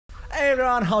Hey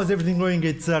everyone, how's everything going?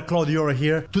 It's Claudio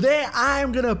here. Today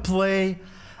I'm gonna play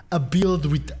a build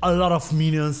with a lot of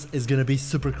minions. It's gonna be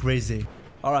super crazy.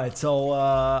 Alright, so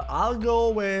I'll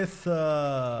go with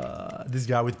this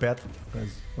guy with pet, because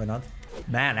why not?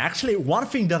 Man, actually one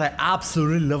thing that I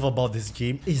absolutely love about this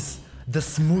game is the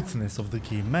smoothness of the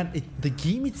game. Man, the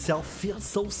game itself feels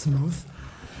so smooth.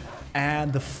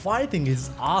 And the fighting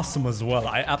is awesome as well.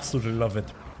 I absolutely love it.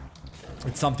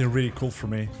 It's something really cool for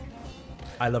me.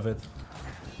 I love it.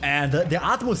 And the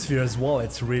atmosphere as well,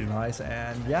 it's really nice.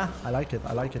 And yeah, I like it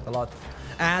a lot.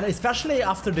 And especially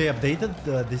after they updated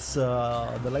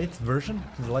the latest version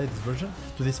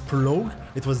to this prologue.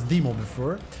 It was demo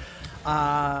before.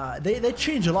 They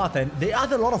changed a lot and they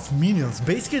add a lot of minions.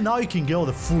 Basically now you can go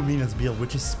the full minions build,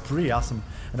 which is pretty awesome.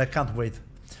 And I can't wait.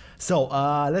 So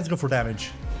let's go for damage.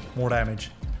 More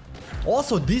damage.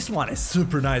 Also, this one is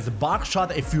super nice. The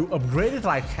buckshot, if you upgrade it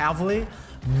like heavily,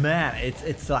 man,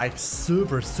 it's like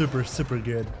super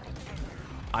good.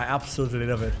 I absolutely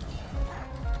love it.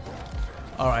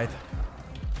 Alright.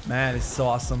 Man, it's so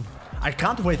awesome. I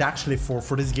can't wait actually for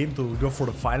this game to go for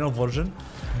the final version,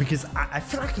 because I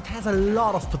feel like it has a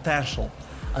lot of potential.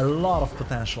 A lot of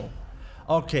potential.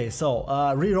 Okay, so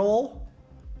reroll.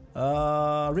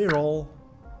 Reroll.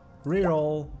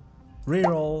 Reroll.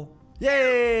 Reroll.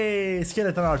 Yay!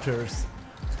 Skeleton archers.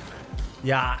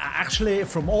 Yeah, actually,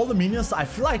 from all the minions, I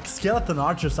feel like skeleton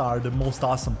archers are the most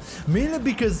awesome. Mainly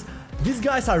because these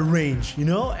guys are range, you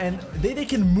know? And they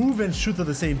can move and shoot at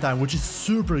the same time, which is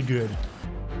super good.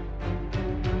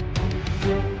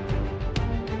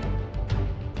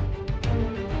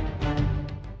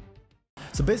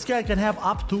 So basically, I can have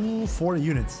up to 4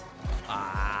 units.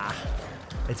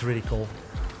 It's really cool.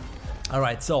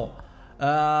 Alright, so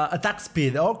attack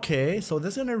speed. Okay, so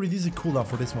that's gonna reduce the cooldown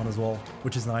for this one as well,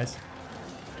 which is nice.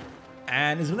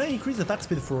 And it's gonna increase attack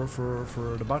speed for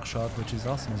the buckshot, which is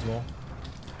awesome as well.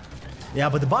 Yeah,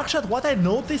 but the buckshot, what I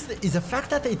noticed is the fact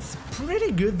that it's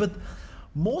pretty good, but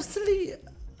mostly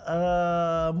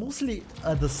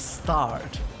at the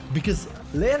start. Because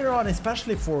later on,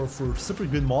 especially for super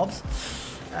good mobs,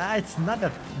 it's not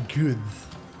that good.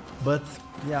 But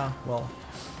yeah, well,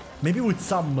 maybe with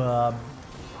some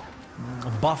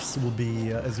buffs will be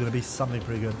is gonna be something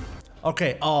pretty good.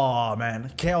 Okay, oh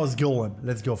man, Chaos Golem,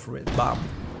 let's go for it. Bam.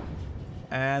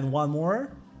 And one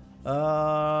more.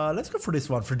 Let's go for this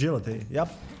one, Fragility.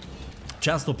 Yep.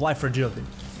 Chance to apply Fragility.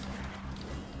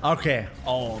 Okay,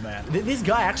 oh man, this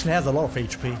guy actually has a lot of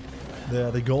HP.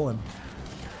 The Golem.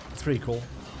 It's pretty cool.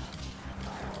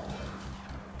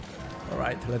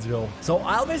 Alright, let's go. So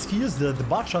I'll basically use the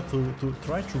buckshot to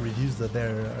try to reduce their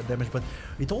damage, but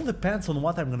it all depends on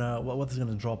what is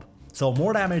gonna drop. So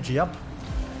more damage, yep.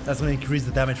 That's gonna increase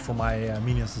the damage for my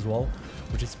minions as well,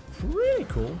 which is pretty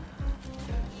cool.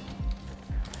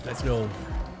 Let's go.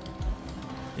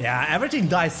 Yeah, everything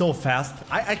dies so fast.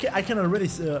 I can already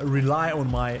rely on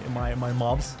my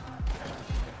mobs,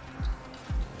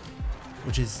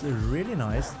 which is really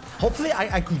nice. Hopefully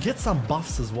I could get some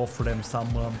buffs as well for them.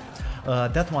 Some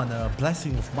that one,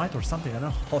 Blessing of Might or something. I don't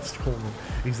know how it's called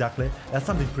exactly. That's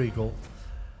something pretty cool.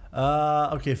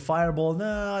 Okay, Fireball.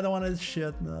 No, I don't want this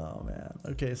shit. No, man.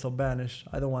 Okay, so Banish.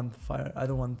 I don't want fire. I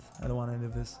don't want any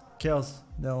of this. Chaos.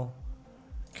 No.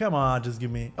 Come on, just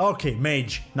give me. Okay,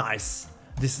 Mage. Nice.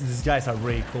 These guys are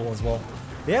really cool as well.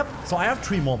 Yep. So I have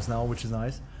 3 mobs now, which is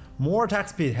nice. More attack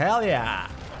speed. Hell yeah.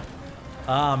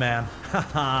 Ah, man.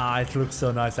 Haha, it looks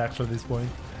so nice actually at this point.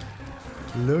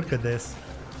 Look at this.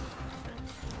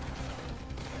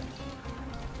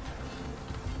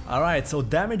 Alright, so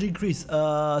damage increase.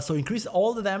 So increase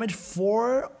all the damage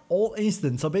for all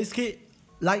instants. So basically,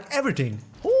 like everything.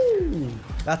 Ooh,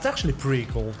 that's actually pretty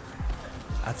cool.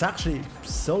 That's actually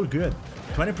so good.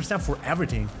 20% for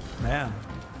everything. Man.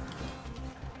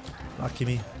 Lucky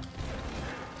me.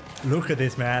 Look at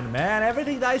this, man. Man,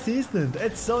 everything dies instant.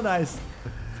 It's so nice.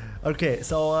 Okay,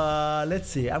 so let's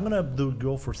see. I'm gonna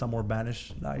go for some more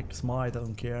banish, like Smite. I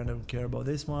don't care about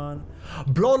this one.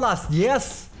 Bloodlust,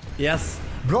 yes, yes.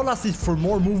 Bloodlust is for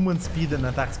more movement speed and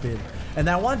attack speed, and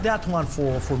I want that one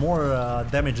for more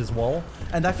damage as well.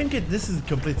 And I think this is a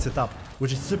complete setup,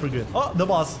 which is super good. Oh, the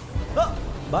boss. Oh,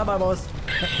 bye, boss.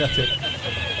 That's it.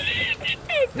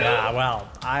 Yeah, well,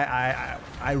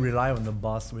 I rely on the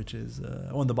boss, which is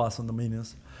on the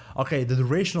minions. Okay, the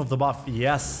duration of the buff,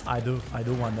 yes, I do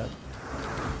want that.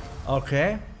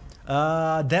 Okay,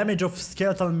 damage of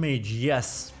skeletal mage,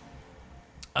 yes.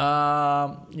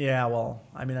 Yeah, well,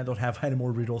 I mean, I don't have any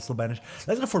more rerolls to banish.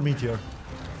 Let's go for meteor,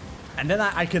 and then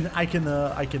I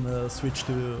can switch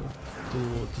to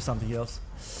something else.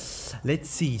 Let's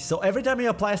see. So every time you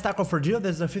apply a stack of fragile,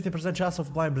 there's a 50% chance of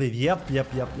applying bleed. Yep.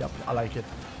 I like it.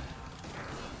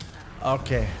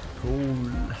 Okay, cool.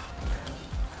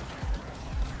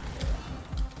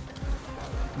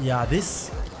 Yeah,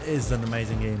 this is an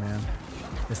amazing game, man.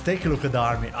 Let's take a look at the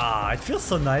army. Ah, it feels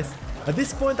so nice. At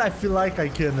this point, I feel like I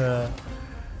can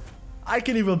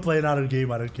even play another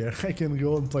game. I don't care. I can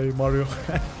go and play Mario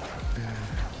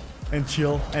and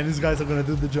chill. And these guys are gonna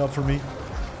do the job for me.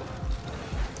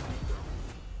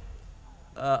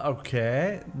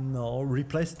 Okay, no,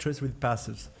 replace traits with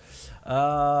passives.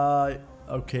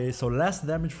 Okay, so less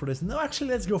damage for this. No, actually,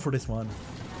 let's go for this one.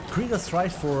 Critical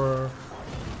strike for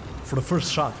the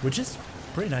first shot, which is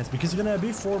pretty nice because it's gonna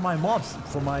be for my mobs,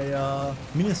 for my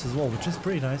minions as well, which is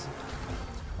pretty nice.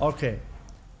 Okay.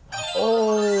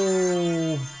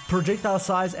 Oh, projectile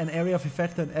size and area of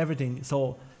effect and everything.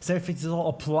 So same effects all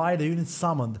apply the unit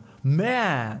summoned.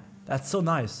 Man, that's so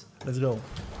nice. Let's go.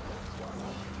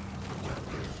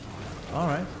 All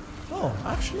right. Oh,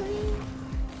 actually,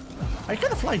 I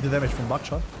kind of like the damage from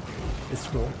buckshot. It's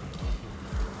cool.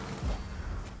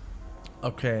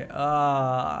 Okay.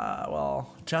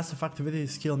 Well, chance of activity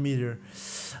skill meter.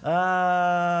 Nah.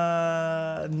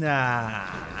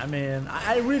 I mean,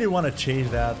 I really want to change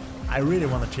that. I really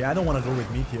want to change. I don't want to go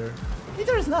with meteor.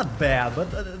 Meteor is not bad,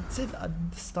 but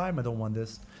this time I don't want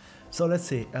this. So let's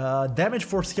see. Damage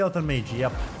for skeleton mage.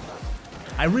 Yep.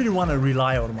 I really want to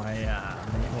rely on my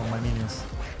minions.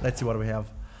 Let's see what we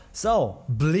have. So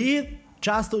bleed,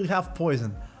 chance to have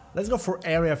poison. Let's go for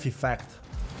area of effect.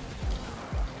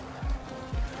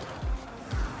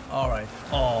 All right.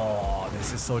 Oh,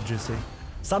 this is so juicy.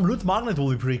 Some loot magnet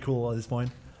will be pretty cool at this point.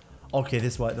 Okay,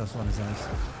 this one is nice.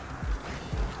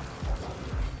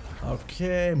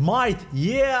 Okay, might.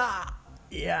 Yeah,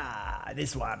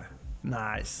 this one.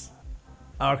 Nice.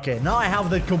 Okay, now I have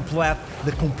the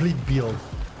complete build,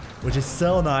 which is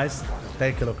so nice.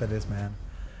 Take a look at this, man.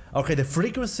 Okay, the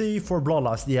frequency for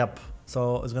bloodlust. Yep.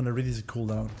 So it's gonna reduce the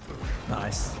cooldown.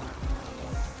 Nice.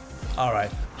 All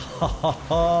right.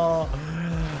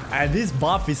 And this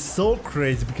buff is so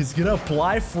crazy because it's gonna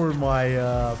apply for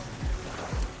my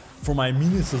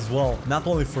minions as well, not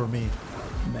only for me.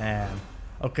 Man.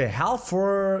 Okay, health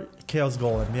for Chaos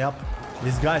Golem. Yep.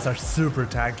 These guys are super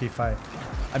tanky.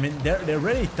 I mean, they're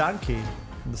really tanky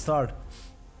from the start.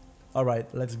 All right,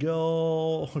 let's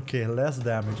go. Okay, less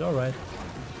damage. All right.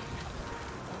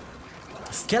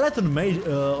 Skeleton mage,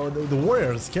 the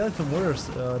warriors, skeleton warriors,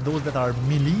 those that are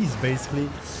melees basically,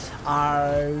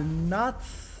 are not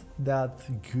that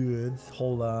good.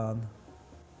 Hold on.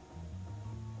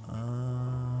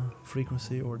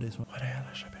 Frequency or this one? What the hell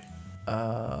should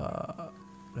I be?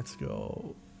 Let's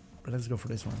go for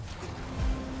this one.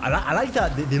 I like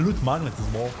that the loot magnet as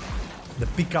well. The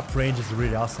pickup range is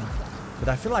really awesome. But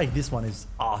I feel like this one is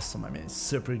awesome. I mean, it's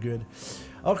super good.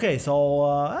 Okay, so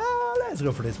let's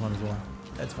go for this one as well.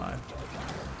 That's fine.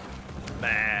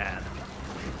 Man.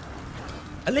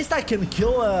 At least I can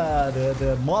kill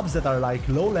the mobs that are like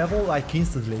low level like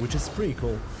instantly, which is pretty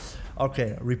cool.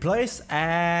 Okay, replace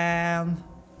and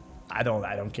I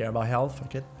don't care about health.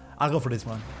 Okay, I'll go for this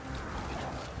one.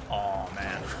 Oh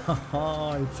man,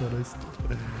 it's so nice.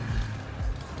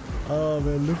 Oh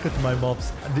man, look at my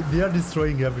mobs. They are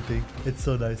destroying everything. It's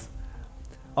so nice.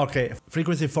 Okay,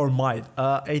 frequency for might,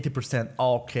 80%.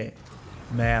 Okay,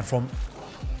 man, from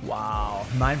wow,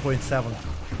 9.7.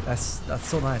 That's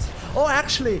so nice. Oh,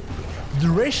 actually,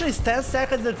 duration is 10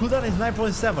 seconds. The cooldown is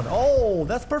 9.7. Oh,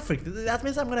 that's perfect. That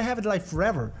means I'm gonna have it like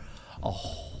forever.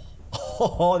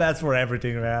 Oh, that's for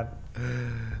everything, man.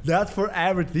 That's for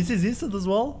everything. This is instant as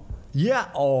well. Yeah.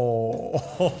 Oh,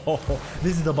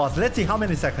 this is the boss. Let's see how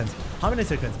many seconds. How many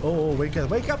seconds? Oh, wake up,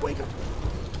 wake up, wake up.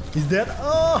 Is that?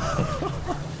 Oh,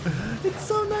 it's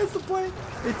so nice to play.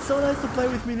 It's so nice to play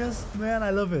with minions, man. I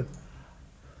love it.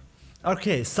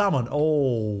 Okay, summon.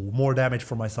 Oh, more damage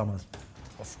for my summons.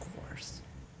 Of course.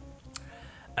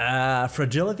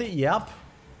 Fragility, yep.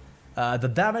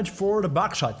 The damage for the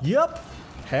buckshot, yep.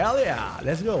 Hell yeah,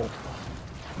 let's go.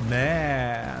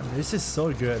 Man, this is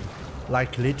so good.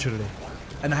 Like literally.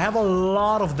 And I have a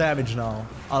lot of damage now.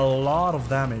 A lot of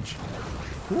damage.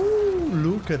 Ooh,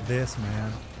 look at this,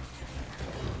 man.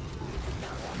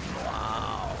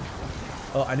 Wow.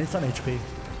 Oh, I need some HP.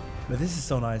 But this is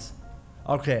so nice.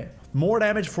 Okay. More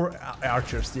damage for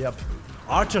archers, yep.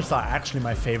 Archers are actually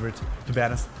my favorite, to be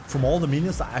honest. From all the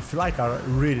minions, I feel like are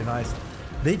really nice.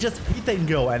 They just hit and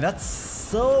go, and that's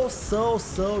so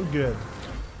good.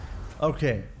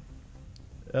 Okay.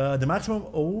 The maximum,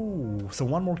 oh, so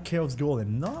one more Chaos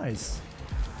Golem, nice.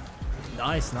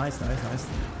 Nice.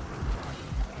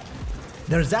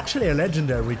 There's actually a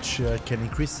legendary which can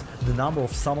increase the number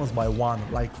of summons by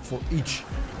 1, like for each,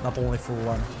 not only for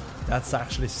 1. That's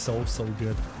actually so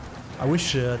good. I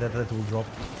wish that will drop.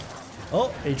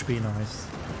 Oh, HP, nice.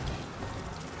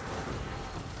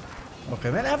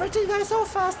 Okay, man, everything is so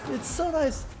fast. It's so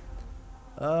nice.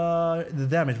 The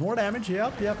damage, more damage.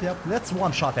 Yep. Let's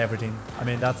one-shot everything. I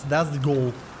mean, that's the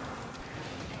goal.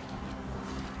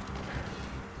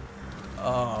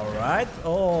 All right.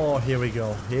 Oh, here we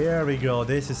go.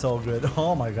 This is so good.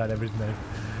 Oh my god, everything nice.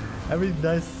 Everything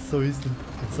nice, so instant.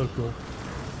 It's so cool.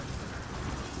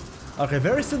 Okay,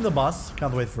 very soon the boss.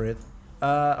 Can't wait for it.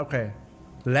 Okay.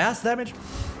 Last damage.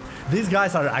 These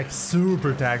guys are like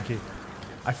super tanky.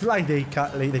 I feel like they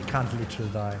can't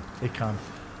literally die. They can't.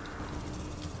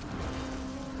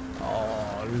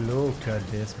 Oh, look at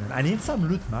this, man. I need some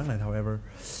loot magnet, however.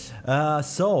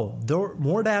 So,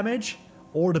 more damage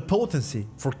or the potency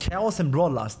for chaos and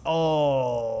bloodlust.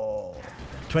 Oh,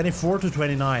 24 to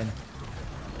 29.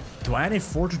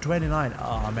 24 to 29.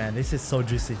 Oh man, this is so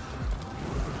juicy.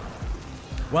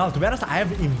 Well, to be honest, I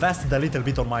have invested a little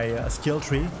bit on my skill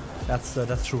tree. That's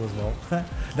true as well.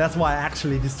 That's why I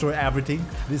actually destroy everything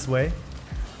this way.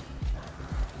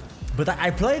 But I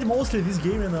played mostly this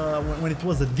game in, when it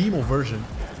was a demo version.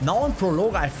 Now on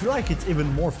Prologue, I feel like it's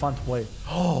even more fun to play.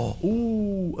 Oh,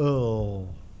 ooh, oh.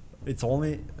 It's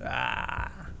only...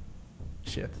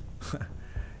 shit.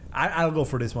 I'll go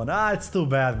for this one. It's too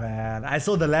bad, man. I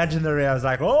saw the legendary, I was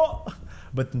like, oh!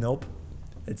 But nope.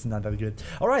 It's not that good.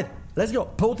 Alright, let's go.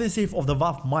 Potency of the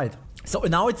Waff Might. So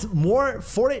now it's more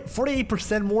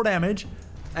 48% more damage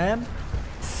and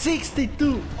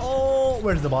 62. Oh,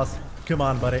 where's the boss? Come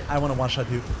on, buddy. I want to one-shot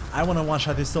you. I want to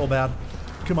one-shot you so bad.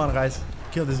 Come on, guys.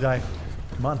 Kill this guy.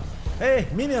 Come on. Hey,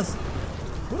 minions.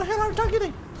 Who the hell are you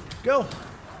targeting? Go.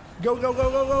 Go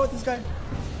with this guy.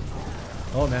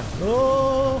 Oh, man.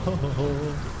 Oh.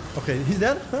 Okay, he's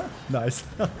dead? Nice.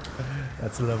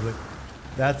 That's lovely.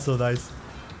 That's so nice.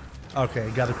 Okay,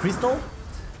 got a crystal.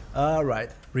 Right.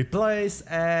 Replace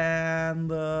and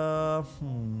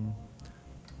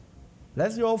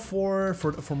let's go for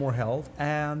more health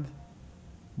and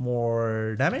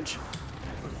more damage.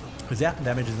 Cause yeah,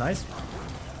 damage is nice.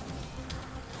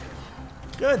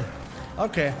 Good.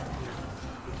 Okay.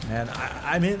 Man,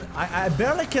 I mean, I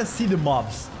barely can see the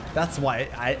mobs. That's why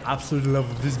I absolutely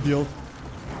love this build.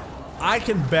 I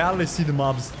can barely see the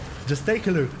mobs. Just take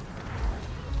a look.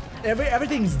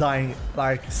 Everything's dying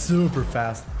like super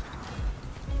fast.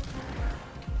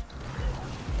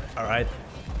 Alright.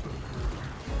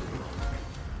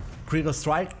 Critical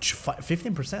strike,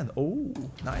 15%. Oh,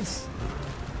 nice.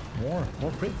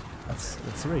 More crit.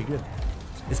 That's really good.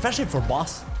 Especially for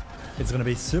boss. It's gonna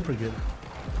be super good.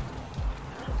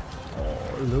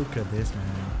 Oh, look at this, man.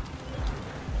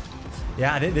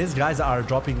 Yeah, these guys are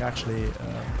dropping actually.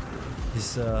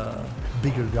 These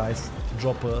bigger guys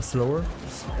drop slower.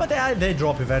 But they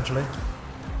drop eventually.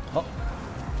 Oh.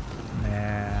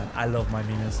 Man, I love my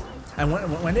minions. And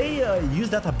when they use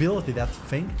that ability, that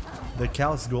thing, the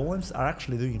Chaos Golems are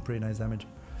actually doing pretty nice damage.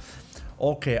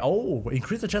 Okay, oh,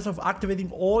 increase the chance of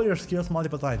activating all your skills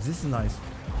multiple times. This is nice.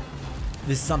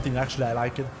 This is something actually I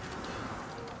like it.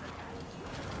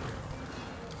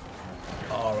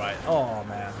 Alright, oh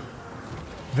man.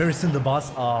 Very soon the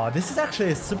boss. This is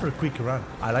actually a super quick run.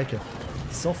 I like it.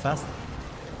 It's so fast.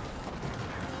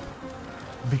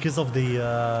 Because of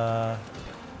the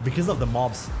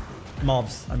mobs.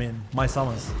 I mean, my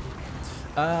summons.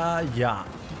 Yeah.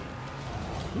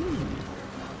 Ooh.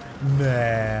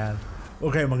 Man.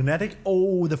 Okay, magnetic.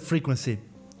 Oh, the frequency.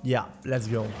 Yeah, let's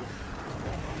go.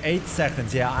 8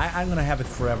 seconds. Yeah, I'm gonna have it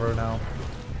forever now.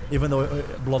 Even though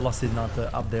Bloodlust is not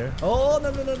up there. Oh,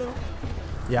 no.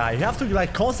 Yeah, you have to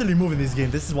like constantly move in this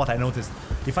game. This is what I noticed.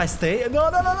 If I stay... No.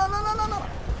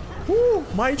 Woo,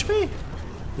 my HP.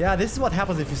 Yeah, this is what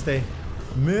happens if you stay.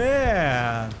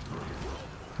 Man.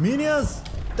 Minions,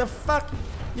 the fuck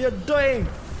you doing?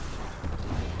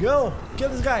 Go, kill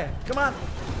this guy. Come on.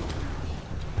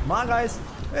 Come on, guys.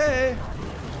 Hey.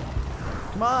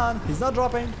 Come on, he's not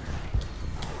dropping.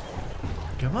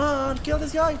 Come on, kill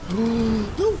this guy.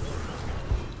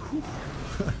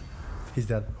 He's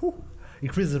dead.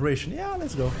 Increase the duration. Yeah,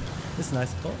 let's go. This is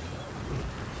nice. Oh.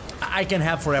 I can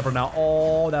have forever now.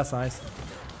 Oh, that's nice.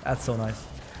 That's so nice.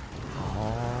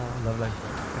 Oh, lovely.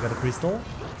 I got a crystal.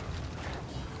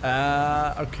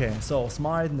 Okay, so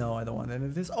smite. No, I don't want any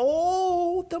of this.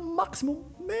 Oh, the maximum,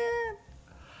 man.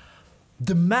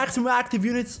 The maximum active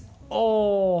units.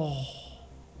 Oh,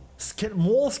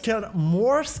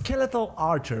 more skeletal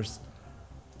archers.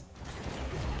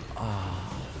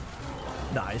 Ah,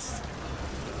 nice.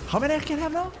 How many I can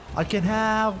have now? I can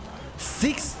have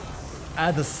 6.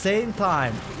 at the same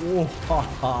time.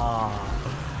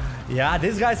 Yeah,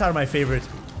 these guys are my favorite.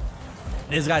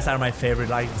 These guys are my favorite.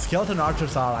 Like, the skeleton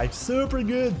archers are like super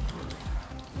good.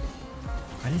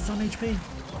 I need some HP.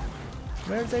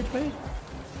 Where's HP?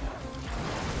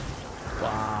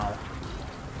 Wow.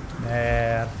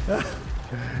 Man.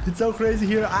 It's so crazy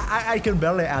here. I can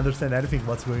barely understand anything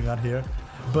what's going on here.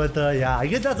 But yeah, I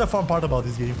guess that's the fun part about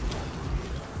this game.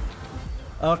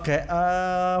 Okay,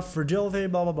 fragility,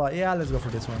 blah blah blah. Yeah, let's go for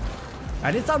this one.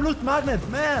 I need some loot magnet,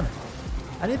 man.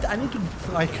 I need to,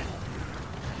 like,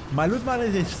 my loot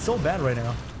magnet is so bad right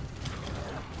now.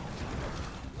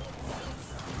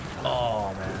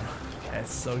 Oh man,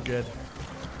 it's so good.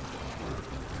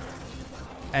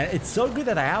 And it's so good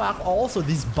that I have also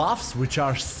these buffs, which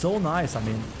are so nice. I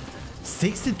mean,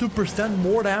 62%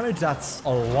 more damage, that's a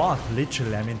lot,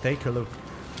 literally. I mean, take a look.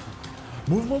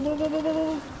 Move, move, move, move, move,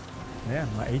 move. Man,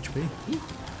 my HP.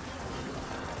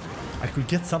 I could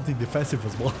get something defensive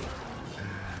as well.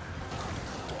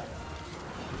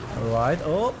 Alright,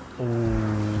 oh.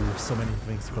 Oh, so many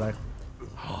things to collect.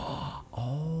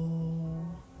 Oh.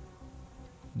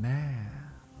 Man.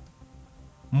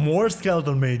 More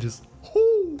skeleton mages.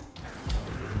 Woo.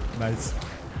 Nice.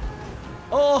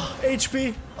 Oh,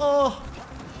 HP. Oh,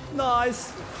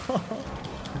 nice.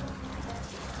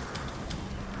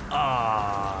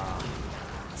 Ah,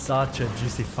 such a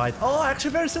juicy fight. Oh,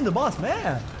 actually very soon the boss,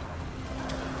 man.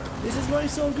 This is going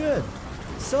so good.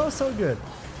 So good.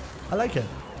 I like it.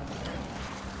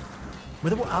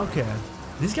 But okay,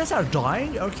 these guys are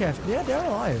dying? Okay, yeah, they're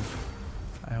alive.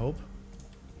 I hope.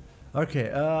 Okay,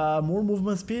 more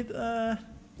movement speed?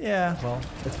 Yeah, well,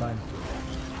 it's fine.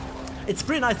 It's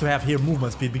pretty nice to have here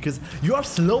movement speed because you are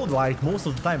slowed like most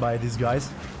of the time by these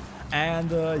guys. And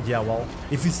yeah, well,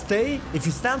 if you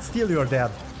stand still, you're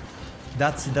dead.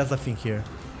 That's the thing here,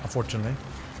 unfortunately.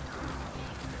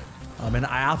 I mean,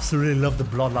 I absolutely love the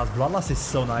Bloodlust. Bloodlust is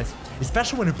so nice,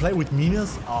 especially when you play with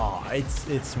minions. Oh,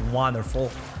 it's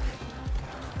wonderful.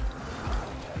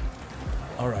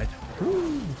 All right,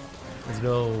 let's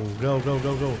go, go, go,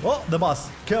 go, go. Oh, the boss!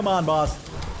 Come on, boss!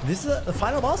 This is the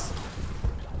final boss.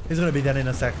 He's gonna be dead in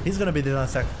a sec. He's gonna be dead in a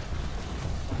sec.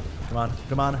 Come on,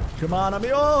 come on, come on! I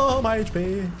mean, oh, my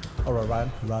HP. All right,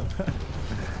 run.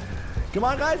 Come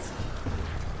on, guys!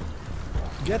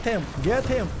 Get him! Get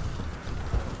him!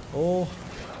 Oh,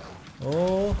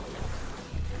 oh,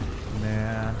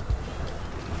 man.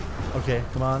 Okay,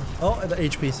 come on. Oh, the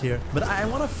HP is here. But I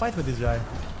want to fight with this guy.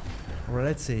 Alright,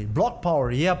 let's see. Block power.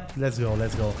 Yep, let's go,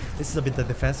 let's go. This is a bit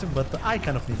defensive, but I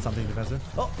kind of need something defensive.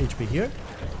 Oh, HP here.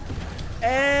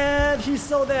 And he's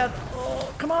so dead. Oh,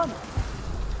 come on.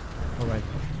 Alright.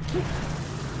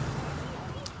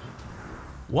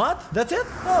 What? That's it?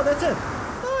 Oh, that's it.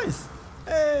 Nice.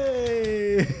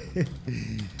 Hey.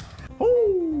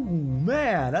 Oh,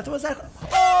 man, that was like,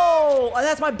 oh,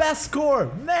 that's my best score,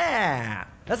 man.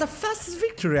 That's the fastest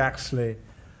victory, actually.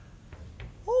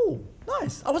 Oh,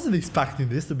 nice. I wasn't expecting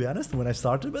this, to be honest, when I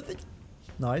started, but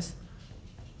nice.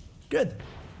 Good.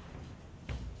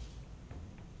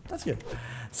 That's good.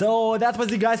 So that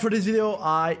was it, guys, for this video.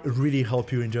 I really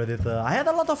hope you enjoyed it. I had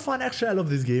a lot of fun, actually. I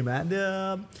love this game, and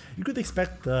you could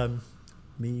expect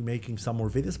me making some more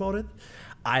videos about it.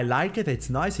 I like it, it's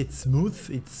nice, it's smooth,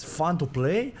 it's fun to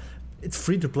play, it's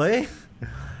free to play,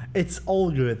 it's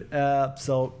all good.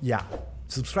 So yeah,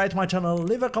 subscribe to my channel,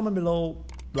 leave a comment below,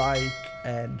 like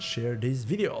and share this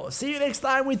video. See you next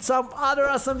time with some other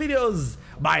awesome videos.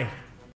 Bye!